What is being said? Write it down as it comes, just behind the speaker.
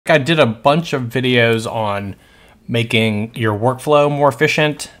I did a bunch of videos on making your workflow more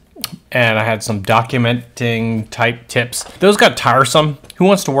efficient, and I had some documenting type tips. Those got tiresome. Who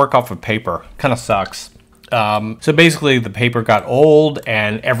wants to work off of paper? Kind of sucks. So basically the paper got old,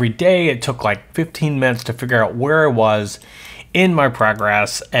 and every day it took like 15 minutes to figure out where I was in my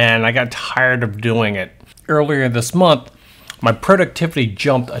progress, and I got tired of doing it. Earlier this month, my productivity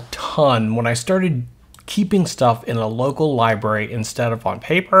jumped a ton when I started keeping stuff in a local library instead of on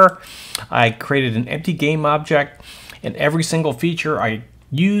paper. I created an empty game object, and every single feature I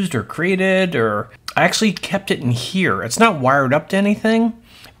used or created, or I actually kept it in here. It's not wired up to anything,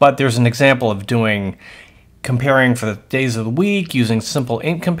 but there's an example of doing comparing for the days of the week using simple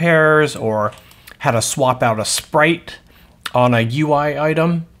ink compares, or how to swap out a sprite on a UI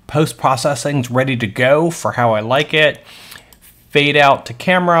item. Post-processing's ready to go for how I like it. Fade out to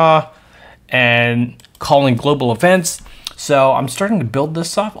camera and calling global events. So I'm starting to build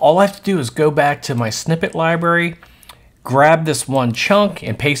this stuff. All I have to do is go back to my snippet library, grab this one chunk,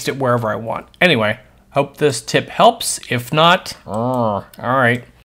 and paste it wherever I want. Anyway, hope this tip helps. If not, all right.